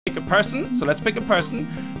pick a person. So let's pick a person.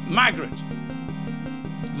 Margaret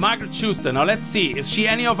Schuster. Now let's see. Is she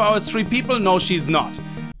any of our three people? No, she's not.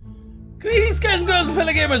 Greetings, guys and girls and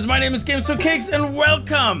fellow gamers. My name is Games for Kicks, and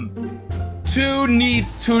welcome to Need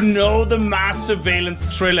to Know, the mass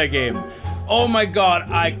surveillance thriller game. Oh my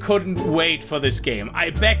god, I couldn't wait for this game. I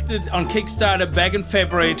backed it on Kickstarter back in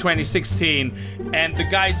February 2016, and the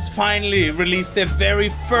guys finally released their very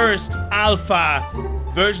first alpha,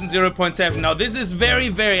 version 0.7. Now this is very,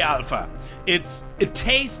 very alpha. It's a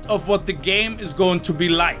taste of what the game is going to be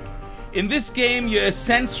like. In this game, you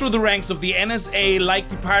ascend through the ranks of the NSA-like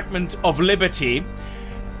Department of Liberty.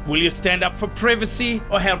 Will you stand up for privacy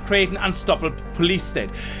or help create an unstoppable police state?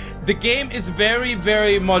 The game is very,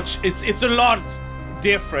 very much, it's a lot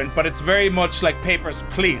different, but it's very much like Papers,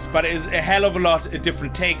 Please, but it is a hell of a lot a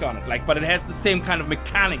different take on it. But it has the same kind of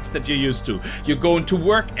mechanics that you're used to. You're going to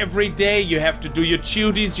work every day, you have to do your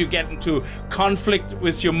duties, you get into conflict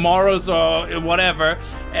with your morals or whatever,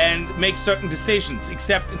 and make certain decisions.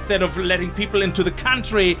 Except instead of letting people into the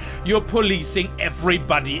country, you're policing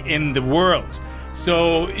everybody in the world.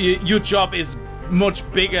 So your job is much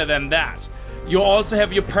bigger than that. You also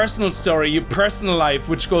have your personal story, your personal life,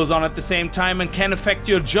 which goes on at the same time and can affect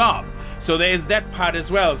your job. So there is that part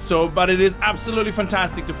as well. But it is absolutely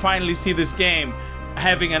fantastic to finally see this game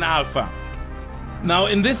having an alpha. Now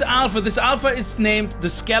in this alpha is named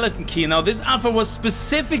the Skeleton Key. Now this alpha was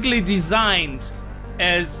specifically designed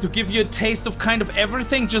as to give you a taste of kind of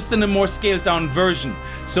everything, just in a more scaled down version.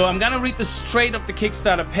 So I'm gonna read this straight off the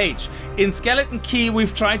Kickstarter page. In Skeleton Key,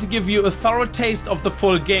 we've tried to give you a thorough taste of the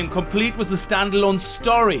full game, complete with a standalone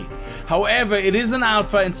story. However, it is an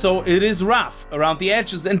alpha, and so it is rough around the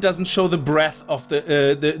edges and doesn't show the breadth of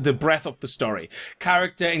the breadth of the story,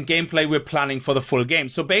 character, and gameplay we're planning for the full game.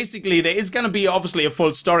 So basically, there is gonna be obviously a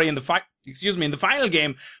full story in the final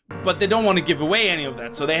game, but they don't want to give away any of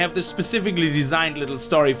that. So they have this specifically designed little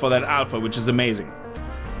story for that alpha, which is amazing.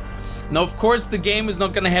 Now, of course, the game is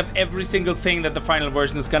not going to have every single thing that the final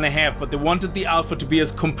version is going to have, but they wanted the alpha to be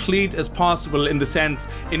as complete as possible in the sense,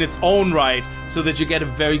 in its own right, so that you get a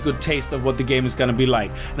very good taste of what the game is going to be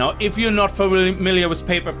like. Now, if you're not familiar with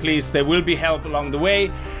Paper Please, there will be help along the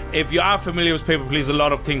way. If you are familiar with Paper Please, a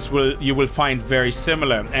lot of things you will find very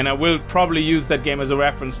similar, and I will probably use that game as a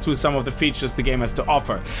reference to some of the features the game has to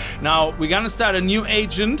offer. Now, we're going to start a new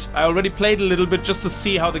agent. I already played a little bit just to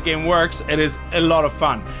see how the game works. It is a lot of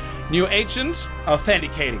fun. New agent,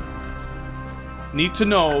 authenticating. Need to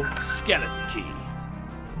know, Skeleton Key.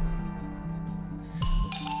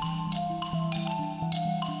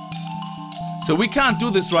 So we can't do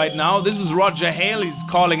this right now. This is Roger Hale, he's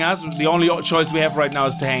calling us. The only choice we have right now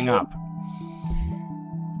is to hang up.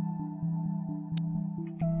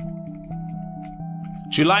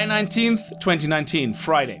 July 19th, 2019,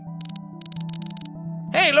 Friday.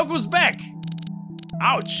 Hey, look who's back!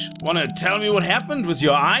 Ouch! Wanna tell me what happened with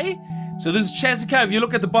your eye? So this is Jessica. If you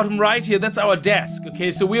look at the bottom right here, that's our desk. Okay,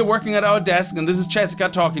 so we're working at our desk, and this is Jessica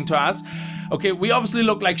talking to us. Okay, we obviously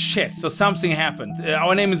look like shit, so something happened.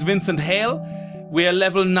 Our name is Vincent Hale. We're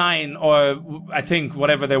level 9, or I think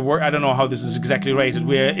whatever they were. I don't know how this is exactly rated.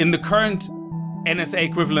 We're in the current NSA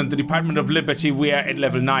equivalent, the Department of Liberty, we are at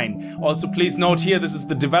level 9. Also, please note here, this is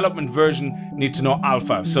the development version, Need to Know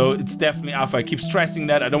Alpha. So it's definitely Alpha. I keep stressing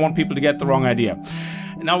that. I don't want people to get the wrong idea.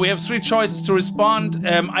 Now we have 3 choices to respond.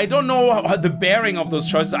 I don't know the bearing of those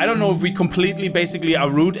choices. I don't know if we completely basically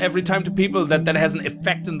are rude every time to people, that has an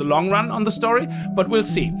effect in the long run on the story, but we'll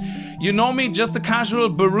see. You know me, just a casual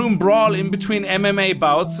baroom brawl in between MMA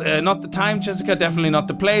bouts. Not the time, Jessica, definitely not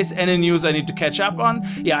the place. Any news I need to catch up on?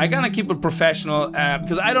 Yeah, I gotta keep it professional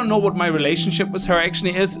because I don't know what my relationship with her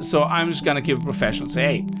actually is, so I'm just gonna keep it professional. Say,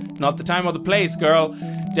 hey, not the time or the place, girl.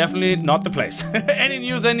 Definitely not the place. Any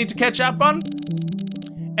news I need to catch up on?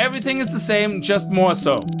 Everything is the same, just more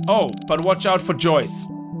so. Oh, but watch out for Joyce.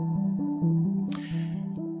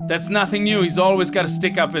 That's nothing new. He's always got to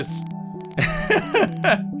stick up his...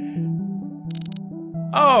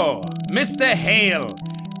 Oh, Mr. Hale.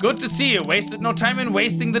 Good to see you. Wasted no time in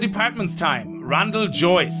wasting the department's time. Randall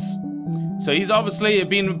Joyce. So he's obviously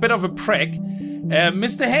been a bit of a prick.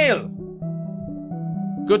 Mr. Hale.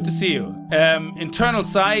 Good to see you. Internal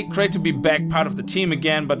Psy, great to be back, part of the team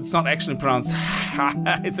again, but it's not actually pronounced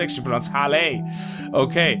it's actually pronounced Hale.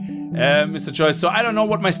 Okay, Mr. Joyce. So I don't know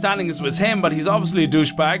what my standing is with him, but he's obviously a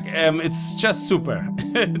douchebag. It's just super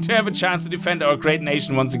to have a chance to defend our great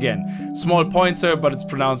nation once again. Small pointer, but it's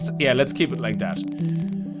pronounced, yeah, let's keep it like that.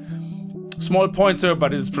 Small pointer,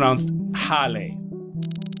 but it's pronounced Hale.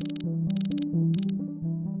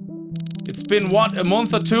 It's been, what, a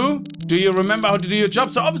month or two? Do you remember how to do your job?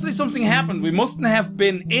 So obviously something happened. We mustn't have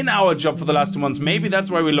been in our job for the last 2 months. Maybe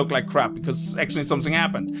that's why we look like crap, because actually something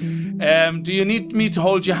happened. Do you need me to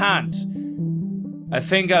hold your hand? I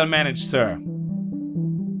think I'll manage, sir.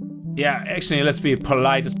 Yeah, actually, let's be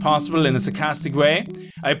polite as possible in a sarcastic way.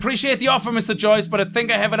 I appreciate the offer, Mr. Joyce, but I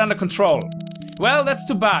think I have it under control. Well, that's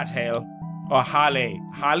too bad, Hale. Or Harley.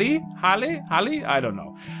 Harley? I don't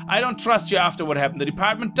know. I don't trust you after what happened. The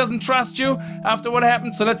department doesn't trust you after what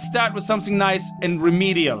happened, so let's start with something nice and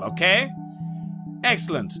remedial, okay?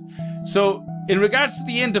 Excellent. So, in regards to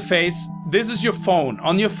the interface, this is your phone.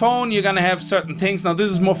 On your phone, you're gonna have certain things. Now,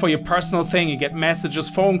 this is more for your personal thing. You get messages,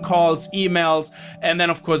 phone calls, emails, and then,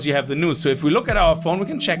 of course, you have the news. So if we look at our phone, we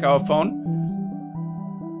can check our phone.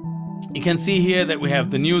 You can see here that we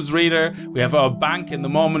have the news reader, we have our bank. In the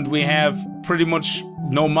moment we have pretty much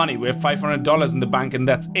no money. We have $500 in the bank and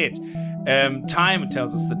that's it. Time, it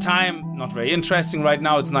tells us the time, not very interesting right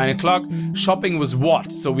now, it's 9 o'clock. Shopping was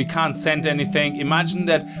what? So we can't send anything. Imagine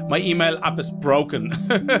that my email app is broken.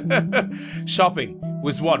 Shopping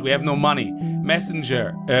was what? We have no money.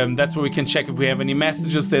 Messenger, that's where we can check if we have any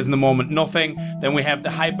messages. There's in the moment nothing. Then we have the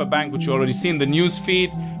hyperbank, which you already seen, the news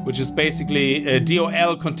feed, which is basically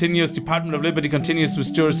DOL continues, Department of Liberty continues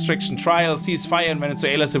with jurisdiction trial, ceasefire in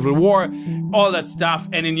Venezuela, civil war, all that stuff,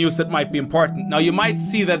 any news that might be important. Now you might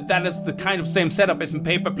see that that is the kind of same setup as in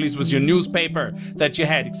Paper Please was your newspaper that you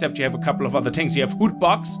had, except you have a couple of other things. You have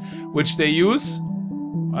Hootbox, which they use.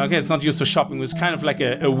 Okay, it's not used for shopping. It's kind of like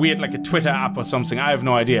a weird, like a Twitter app or something. I have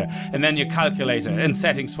no idea. And then your calculator and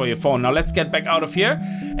settings for your phone. Now let's get back out of here.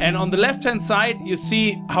 And on the left-hand side, you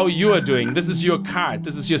see how you are doing. This is your card.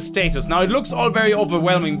 This is your status. Now it looks all very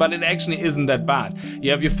overwhelming, but it actually isn't that bad.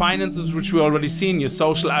 You have your finances, which we already seen, your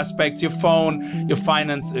social aspects, your phone, your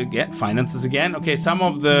finances again. Okay, some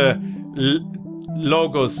of the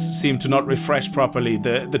logos seem to not refresh properly,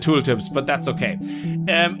 the tooltips, but that's okay.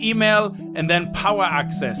 Email, and then power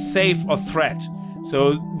access, safe or threat.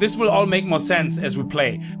 So this will all make more sense as we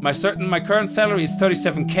play. My current salary is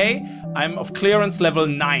 37k. I'm of clearance level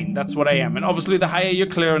 9. That's what I am. And obviously the higher your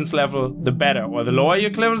clearance level, the better. Or the lower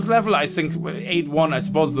your clearance level, I think 8-1, I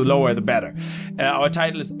suppose the lower the better. Our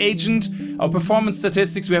title is Agent. Our performance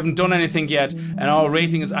statistics, we haven't done anything yet. And our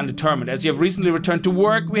rating is undetermined. As you have recently returned to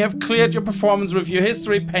work, we have cleared your performance review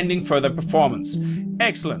history pending further performance.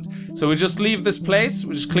 Excellent. So we just leave this place.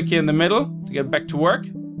 We just click here in the middle to get back to work.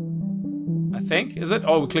 I think, is it?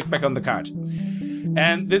 Oh, we click back on the card.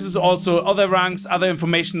 And this is also other ranks, other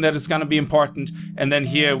information that is going to be important. And then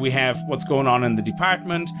here we have what's going on in the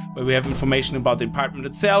department, where we have information about the department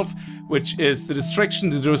itself, which is the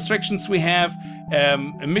restrictions we have,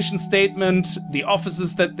 a mission statement, the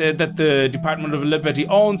offices that the Department of Liberty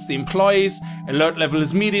owns, the employees, alert level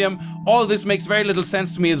is medium. All this makes very little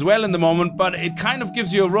sense to me as well in the moment, but it kind of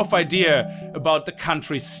gives you a rough idea about the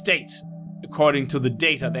country's state, according to the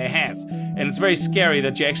data they have. And it's very scary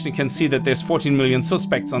that you actually can see that there's 14 million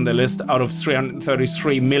suspects on the list out of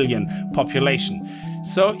 333 million population.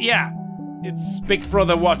 So yeah, it's Big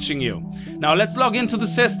Brother watching you. Now let's log into the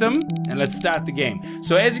system and let's start the game.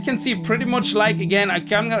 So as you can see, pretty much like, again, I'm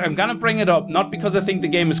gonna bring it up, not because I think the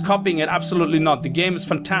game is copying it, absolutely not. The game is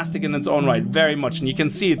fantastic in its own right, very much. And you can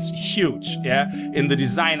see it's huge, yeah, in the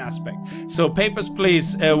design aspect. So Papers,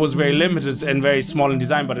 Please was very limited and very small in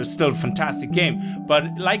design, but it's still a fantastic game. But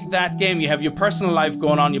like that game, you have your personal life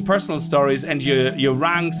going on, your personal stories, and your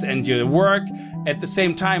ranks and your work. At the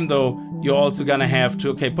same time, though, you're also gonna have to,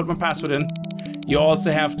 okay, put my password in. You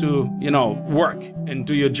also have to, you know, work and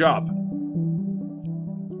do your job.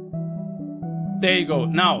 There you go.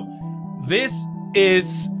 Now, this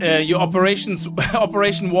is your Operation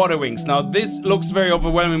Water Wings. Now, this looks very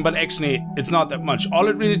overwhelming, but actually, it's not that much. All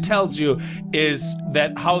it really tells you is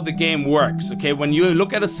that how the game works. Okay, when you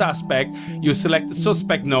look at a suspect, you select the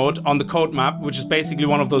suspect node on the code map, which is basically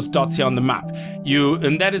one of those dots here on the map.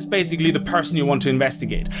 And that is basically the person you want to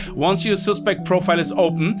investigate. Once your suspect profile is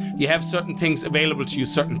open, you have certain things available to you,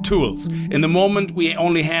 certain tools. In the moment, we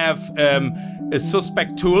only have a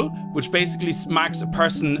suspect tool, which basically marks a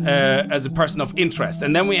person as a person of interest.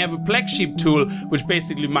 And then we have a black sheep tool, which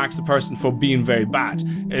basically marks the person for being very bad,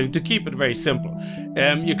 to keep it very simple.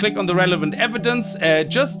 You click on the relevant evidence.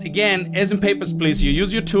 Just again, as in Papers, Please, you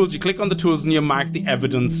use your tools, you click on the tools and you mark the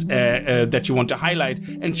evidence that you want to highlight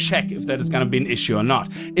and check if that is going to be an issue or not.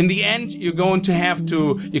 In the end, you're going to have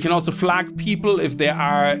to, you can also flag people if they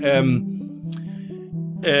are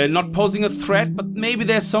not posing a threat, but maybe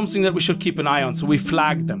there's something that we should keep an eye on, so we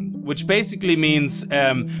flag them, which basically means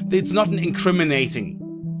it's not an incriminating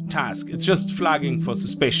task. It's just flagging for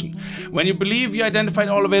suspicion. When you believe you identified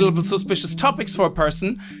all available suspicious topics for a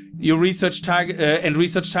person, you research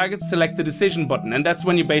targets, select the decision button. And that's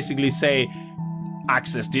when you basically say,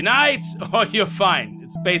 access denied, or you're fine.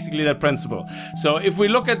 It's basically that principle. So if we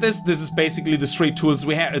look at this is basically the three tools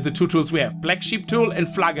we have, the two tools we have, black sheep tool and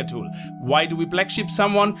flagger tool. Why do we black sheep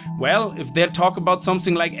someone? Well, if they talk about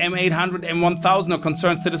something like M800, M1000 or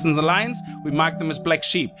Concerned Citizens Alliance, we mark them as black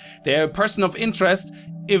sheep. They're a person of interest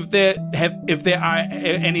if there are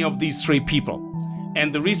any of these three people.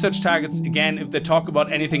 And the research targets, again, if they talk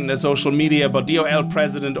about anything in their social media about DOL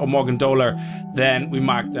president or Morgan Doler, then we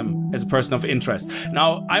mark them as a person of interest.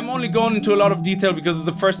 Now, I'm only going into a lot of detail because it's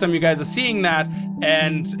the first time you guys are seeing that.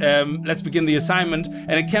 And let's begin the assignment.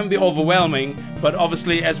 And it can be overwhelming, but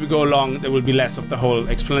obviously as we go along, there will be less of the whole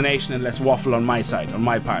explanation and less waffle on my side, on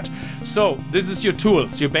my part. So this is your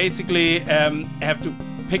tools. You basically have to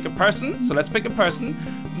pick a person. So let's pick a person.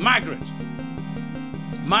 Margaret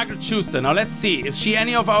Schuster. Now let's see, is she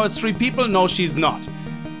any of our three people? No, she's not.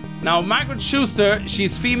 Now Margaret Schuster,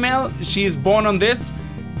 she's female, she is born on this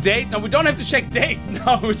date. Now we don't have to check dates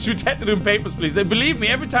now, which we had to do in Papers, Please. And believe me,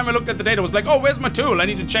 every time I looked at the date, I was like, oh, where's my tool? I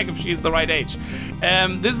need to check if she's the right age.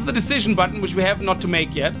 This is the decision button, which we have not to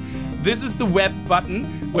make yet. This is the web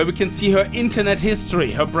button where we can see her internet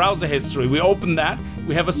history, her browser history. We open that.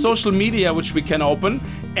 We have a social media which we can open,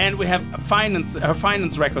 and we have her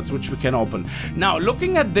finance records which we can open. Now,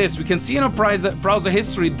 looking at this, we can see in her browser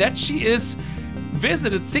history that she is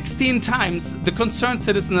visited 16 times the Concerned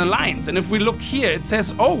Citizen Alliance. And if we look here, it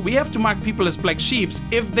says, oh, we have to mark people as black sheeps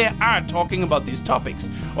if they are talking about these topics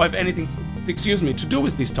or have anything, to do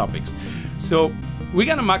with these topics. So we're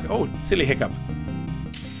gonna mark, oh, silly hiccup.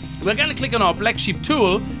 We're gonna click on our black sheep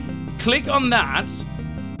tool, click on that,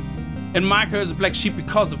 and mark her as a black sheep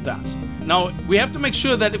because of that. Now, we have to make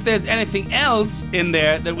sure that if there's anything else in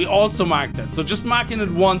there, that we also mark that. So just marking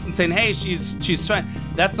it once and saying, hey, she's fine,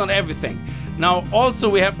 that's not everything. Now, also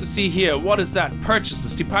we have to see here, what is that?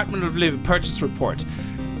 Purchases, Department of Labor purchase report.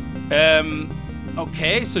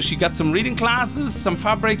 Okay, so she got some reading classes, some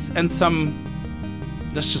fabrics, and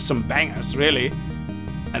that's just some bangers, really.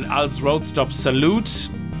 An Al's Road Stop Salute.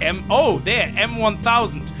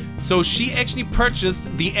 M1000. So she actually purchased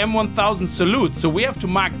the M1000 Salute. So we have to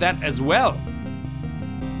mark that as well.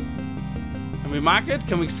 Can we mark it?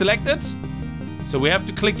 Can we select it? So we have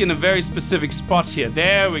to click in a very specific spot here.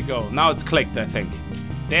 There we go. Now it's clicked, I think.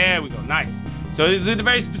 There we go. Nice. So this is a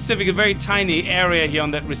very specific, a very tiny area here on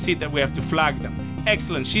that receipt that we have to flag them.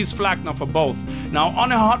 Excellent. She's flagged now for both. Now on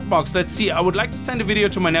her hotbox, let's see. I would like to send a video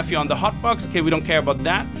to my nephew on the hotbox. Okay, we don't care about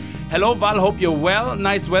that. Hello Val, hope you're well.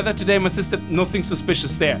 Nice weather today, my sister. Nothing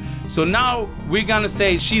suspicious there. So now we're gonna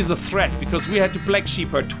say she's a threat because we had to black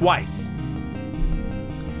sheep her twice.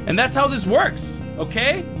 And that's how this works,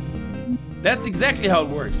 okay? That's exactly how it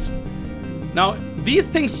works. Now, these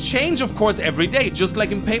things change, of course, every day. Just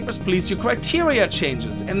like in Papers, Please, your criteria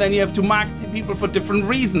changes. And then you have to mark people for different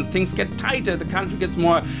reasons. Things get tighter, the country gets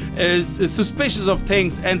more suspicious of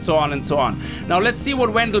things, and so on and so on. Now, let's see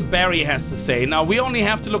what Wendell Berry has to say. Now, we only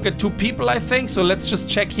have to look at 2 people, I think. So let's just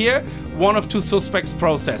check here. 1 of 2 suspects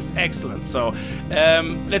processed. Excellent. So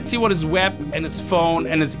let's see what his web and his phone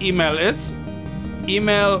and his email is.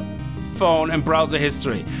 Email, phone, and browser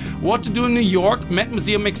history. What to do in New York, Met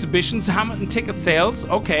Museum exhibitions, Hamilton ticket sales.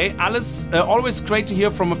 Okay, Alice, always great to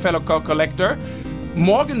hear from a fellow collector.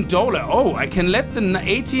 Morgan Doler. Oh, I can let the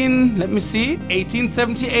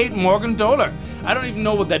 1878 Morgan Doler. I don't even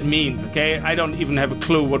know what that means, okay? I don't even have a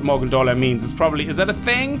clue what Morgan Doler means. It's probably, is that a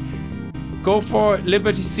thing? Go for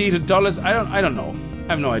Liberty Sea to dollars. I don't know.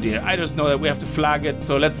 I have no idea. I just know that we have to flag it.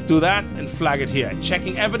 So let's do that and flag it here.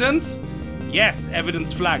 Checking evidence. Yes,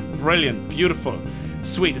 evidence flagged. Brilliant. Beautiful.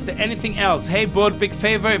 Sweet. Is there anything else? Hey, bud, big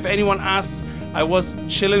favor. If anyone asks, I was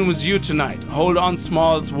chilling with you tonight. Hold on,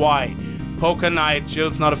 Smalls. Why? Poker night.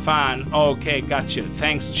 Jill's not a fan. Okay, gotcha.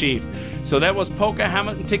 Thanks, Chief. So that was Poker,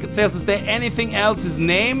 Hamilton ticket sales. Is there anything else? His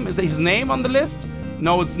name? Is there his name on the list?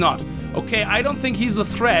 No, it's not. Okay, I don't think he's a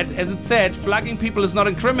threat. As it said, flagging people is not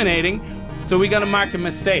incriminating. So we're gonna mark him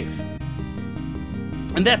as safe.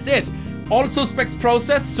 And that's it. All suspects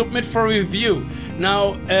processed, submit for review.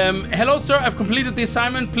 Now, hello sir, I've completed the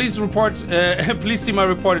assignment. Please report, please see my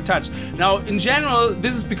report attached. Now, in general,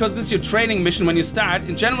 this is because this is your training mission when you start.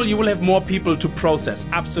 In general, you will have more people to process.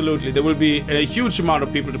 Absolutely, there will be a huge amount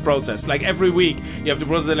of people to process. Like every week, you have to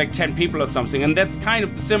process like 10 people or something. And that's kind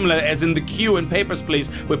of similar as in the queue in Papers, Please,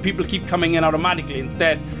 where people keep coming in automatically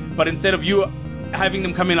instead. But instead of you having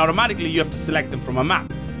them come in automatically, you have to select them from a map,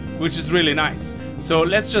 which is really nice. So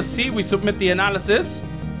let's just see, we submit the analysis.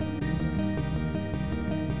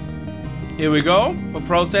 Here we go for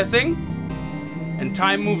processing. And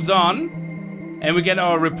time moves on. And we get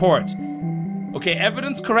our report. Okay,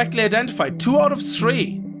 evidence correctly identified. 2 out of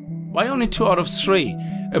 3. Why only 2 out of 3?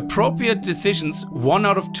 Appropriate decisions, 1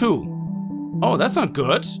 out of 2. Oh, that's not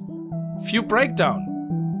good. Few breakdown.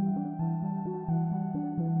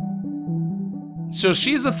 So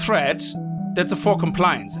she's a threat. That's a 4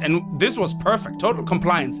 compliance. And this was perfect. Total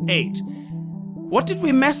compliance, 8. What did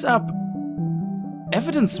we mess up?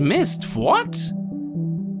 Evidence missed. What?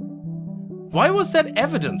 Why was that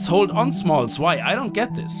evidence? Hold on, Smalls. Why? I don't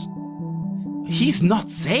get this. He's not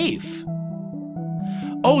safe.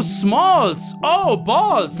 Oh, Smalls. Oh,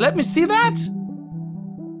 balls. Let me see that.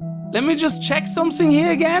 Let me just check something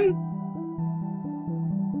here again.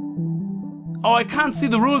 Oh, I can't see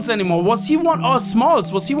the rules anymore. Was he one? Oh,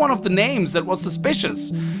 Smalls. Was he one of the names that was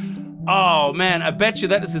suspicious? Oh, man. I bet you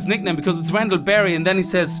that is his nickname because it's Wendell Berry. And then he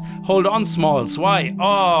says, hold on, Smalls. Why?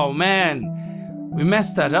 Oh, man. We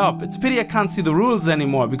messed that up. It's a pity I can't see the rules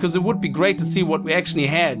anymore because it would be great to see what we actually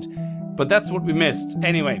had. But that's what we missed.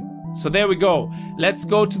 Anyway, so there we go. Let's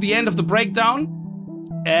go to the end of the breakdown.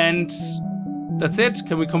 And that's it.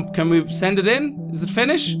 Can we send it in? Is it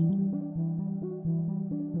finished?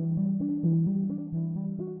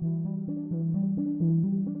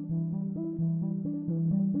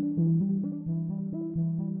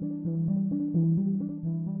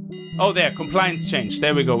 Oh, there, compliance change.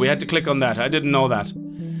 There we go. We had to click on that. I didn't know that.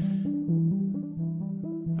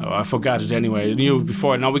 Oh, I forgot it anyway. I knew it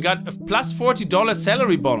before. Now we got a plus $40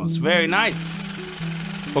 salary bonus. Very nice.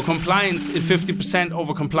 For compliance at 50%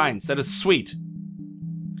 over compliance. That is sweet.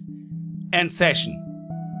 End session.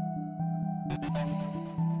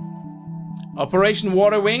 Operation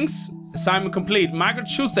Water Wings. Assignment complete. Margaret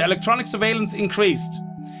Schuster, electronic surveillance increased.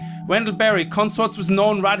 Wendell Berry, consorts with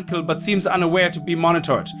known radical but seems unaware to be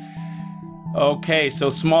monitored. Okay, so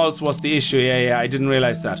Smalls was the issue. Yeah, I didn't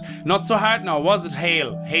realize that. Not so hard now, was it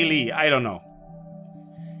Haley? I don't know.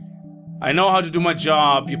 I know how to do my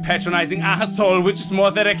job, you patronizing asshole, which is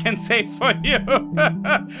more that I can say for you.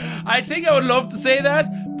 I think I would love to say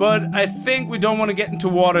that, but I think we don't want to get into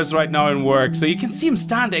waters right now in work. So you can see him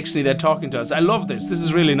stand actually there talking to us. I love this. This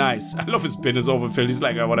is really nice. I love his bin is overfilled. He's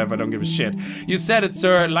like, oh, whatever, I don't give a shit. You said it,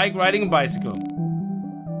 sir. Like riding a bicycle.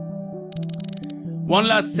 One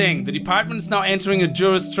last thing. The department is now entering a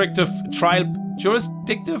jurisdictive trial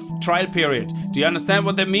period. Do you understand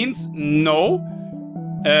what that means? No.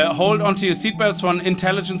 Hold onto your seatbelts for an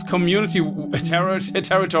intelligence community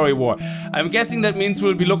territory war. I'm guessing that means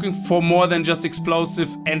we'll be looking for more than just explosive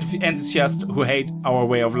enthusiasts who hate our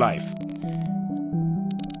way of life.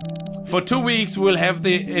 For 2 weeks, we'll have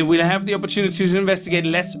the opportunity to investigate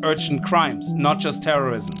less urgent crimes, not just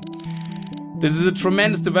terrorism. This is a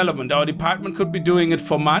tremendous development. Our department could be doing it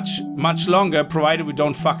for much longer, provided we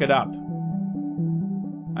don't fuck it up.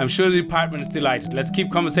 I'm sure the department is delighted. Let's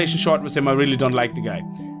keep conversation short with him. I really don't like the guy.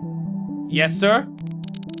 Yes, sir?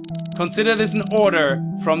 Consider this an order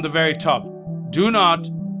from the very top. Do not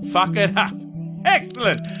fuck it up.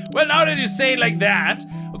 Excellent. Well, now that you say it like that.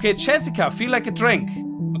 Okay, Jessica, feel like a drink.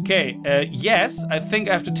 Okay, yes, I think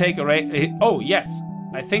I have to take a rain... Oh, yes.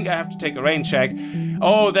 I think I have to take a rain check.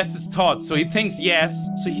 Oh, that's his thought. So he thinks yes.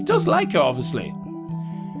 So he does like her, obviously.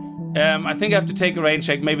 I think I have to take a rain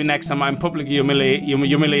check. Maybe next time I'm publicly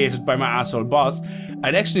humiliated by my asshole boss.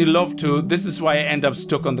 I'd actually love to. This is why I end up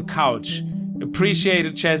stuck on the couch. Appreciate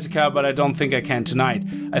it, Jessica, but I don't think I can tonight.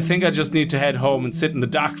 I think I just need to head home and sit in the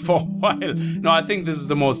dark for a while. No, I think this is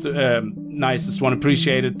the most nicest one.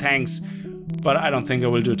 Appreciate it. Thanks. But I don't think I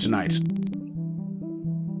will do it tonight.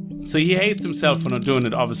 So he hates himself for not doing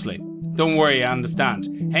it, obviously. Don't worry, I understand.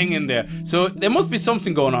 Hang in there. So there must be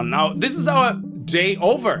something going on. Now, this is our day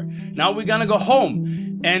over. Now we're gonna go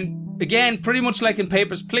home. And again, pretty much like in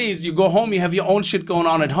Papers, Please, you go home, you have your own shit going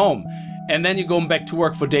on at home. And then you're going back to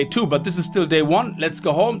work for day 2. But this is still day 1. Let's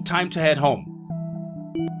go home. Time to head home.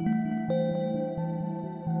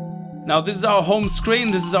 Now, this is our home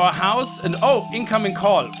screen. This is our house. And oh, incoming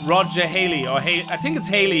call. Roger Haley. Or I think it's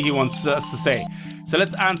Haley he wants us to say. So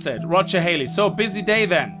let's answer it. Roger Haley. So, busy day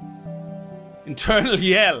then. Internal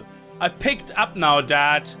yell. I picked up now,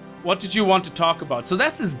 Dad. What did you want to talk about? So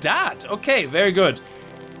that's his dad. Okay, very good.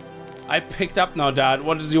 I picked up now, Dad.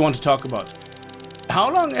 What did you want to talk about?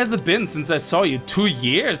 How long has it been since I saw you? 2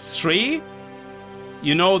 years? 3?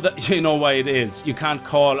 You know why it is. You can't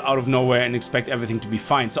call out of nowhere and expect everything to be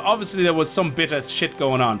fine. So obviously there was some bitter shit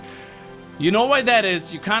going on. You know why that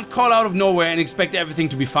is. You can't call out of nowhere and expect everything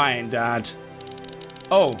to be fine, Dad.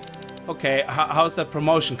 Oh, okay. How's that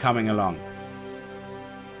promotion coming along?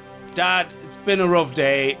 Dad, it's been a rough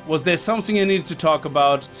day. Was there something you needed to talk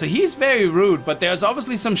about? So he's very rude, but there's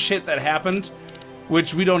obviously some shit that happened,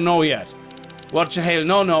 which we don't know yet. Watch your hail.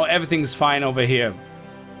 No, everything's fine over here.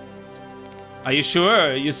 Are you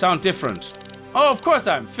sure? You sound different. Oh, of course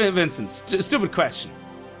I'm. Vincent, stupid question.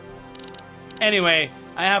 Anyway,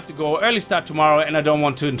 I have to go. Early start tomorrow, and I don't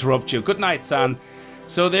want to interrupt you. Good night, son.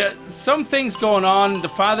 So there's some things going on. The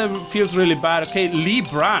father feels really bad. Okay, Lee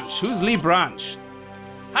Branch. Who's Lee Branch?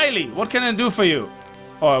 Hi, Lee. What can I do for you?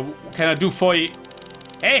 Or can I do for you?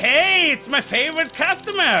 Hey, it's my favorite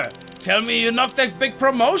customer. Tell me you knocked that big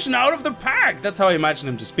promotion out of the park. That's how I imagine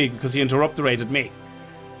him to speak, because he interrupted me.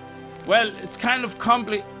 Well, it's kind of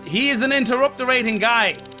he is an interrupter-rating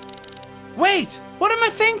guy. Wait, what am I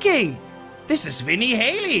thinking? This is Vinnie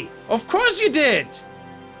Haley. Of course you did.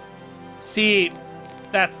 See,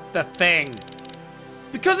 that's the thing.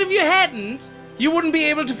 Because if you hadn't, you wouldn't be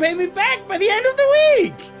able to pay me back by the end of the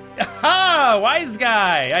week. Aha, wise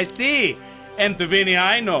guy, I see. And the Vinnie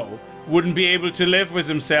I know wouldn't be able to live with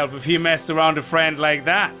himself if he messed around a friend like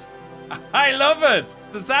that. I love it.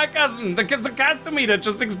 The sarcasm, the sarcastometer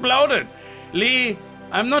just exploded. Lee,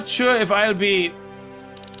 I'm not sure if I'll be...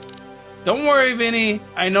 Don't worry, Vinny.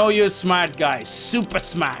 I know you're a smart guy, super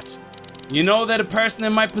smart. You know that a person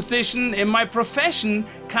in my position, in my profession,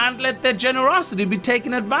 can't let their generosity be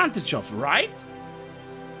taken advantage of, right?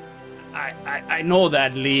 I know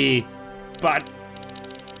that, Lee, but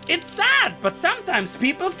it's sad, but sometimes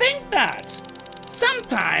people think that.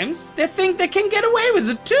 Sometimes they think they can get away with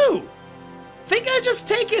it too. Think I'll just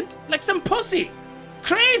take it like some pussy.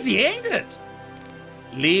 Crazy, ain't it?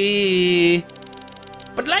 Lee.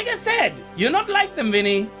 But like I said, you're not like them,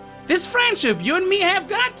 Vinny. This friendship you and me have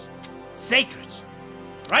got, sacred.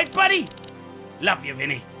 Right, buddy? Love you,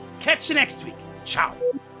 Vinny. Catch you next week. Ciao.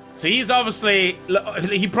 So he's obviously,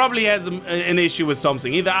 he probably has an issue with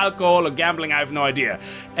something, either alcohol or gambling, I have no idea.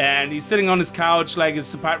 And he's sitting on his couch like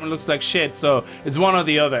his apartment looks like shit, so it's one or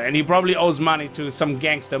the other. And he probably owes money to some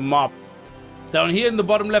gangster mob. Down here in the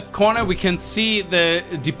bottom left corner, we can see the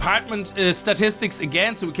department statistics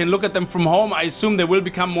again, so we can look at them from home. I assume they will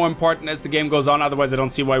become more important as the game goes on, otherwise I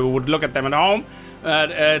don't see why we would look at them at home.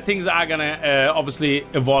 Things are gonna obviously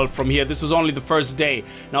evolve from here. This was only the first day.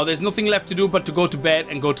 Now there's nothing left to do but to go to bed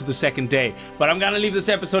and go to the second day. But I'm gonna leave this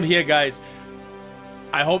episode here, guys.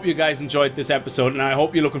 I hope you guys enjoyed this episode, and I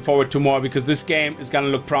hope you're looking forward to more, because this game is gonna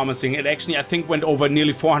look promising. It actually, I think, went over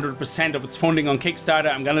nearly 400% of its funding on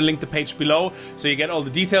Kickstarter. I'm gonna link the page below so you get all the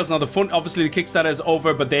details. Now the fund, obviously the Kickstarter is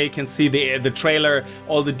over, but there you can see the trailer,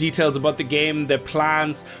 all the details about the game, their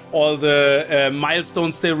plans, all the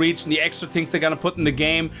milestones they reached, and the extra things they're gonna put in the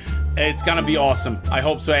game. It's gonna be awesome. I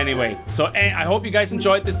hope so anyway. So I hope you guys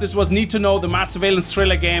enjoyed this. This was Need to Know, the mass surveillance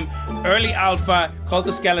thriller game, early alpha, called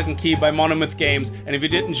The Skeleton Key by Monomyth Games. And if you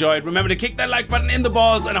did enjoy it, remember to kick that like button in the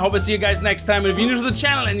balls, and I hope I see you guys next time. And if you're new to the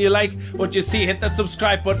channel and you like what you see, hit that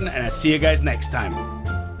subscribe button, and I'll see you guys next time.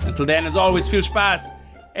 Until then, as always, viel Spaß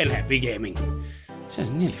and happy gaming.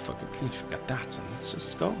 Just nearly forgot that, so let's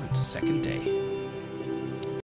just go into second day.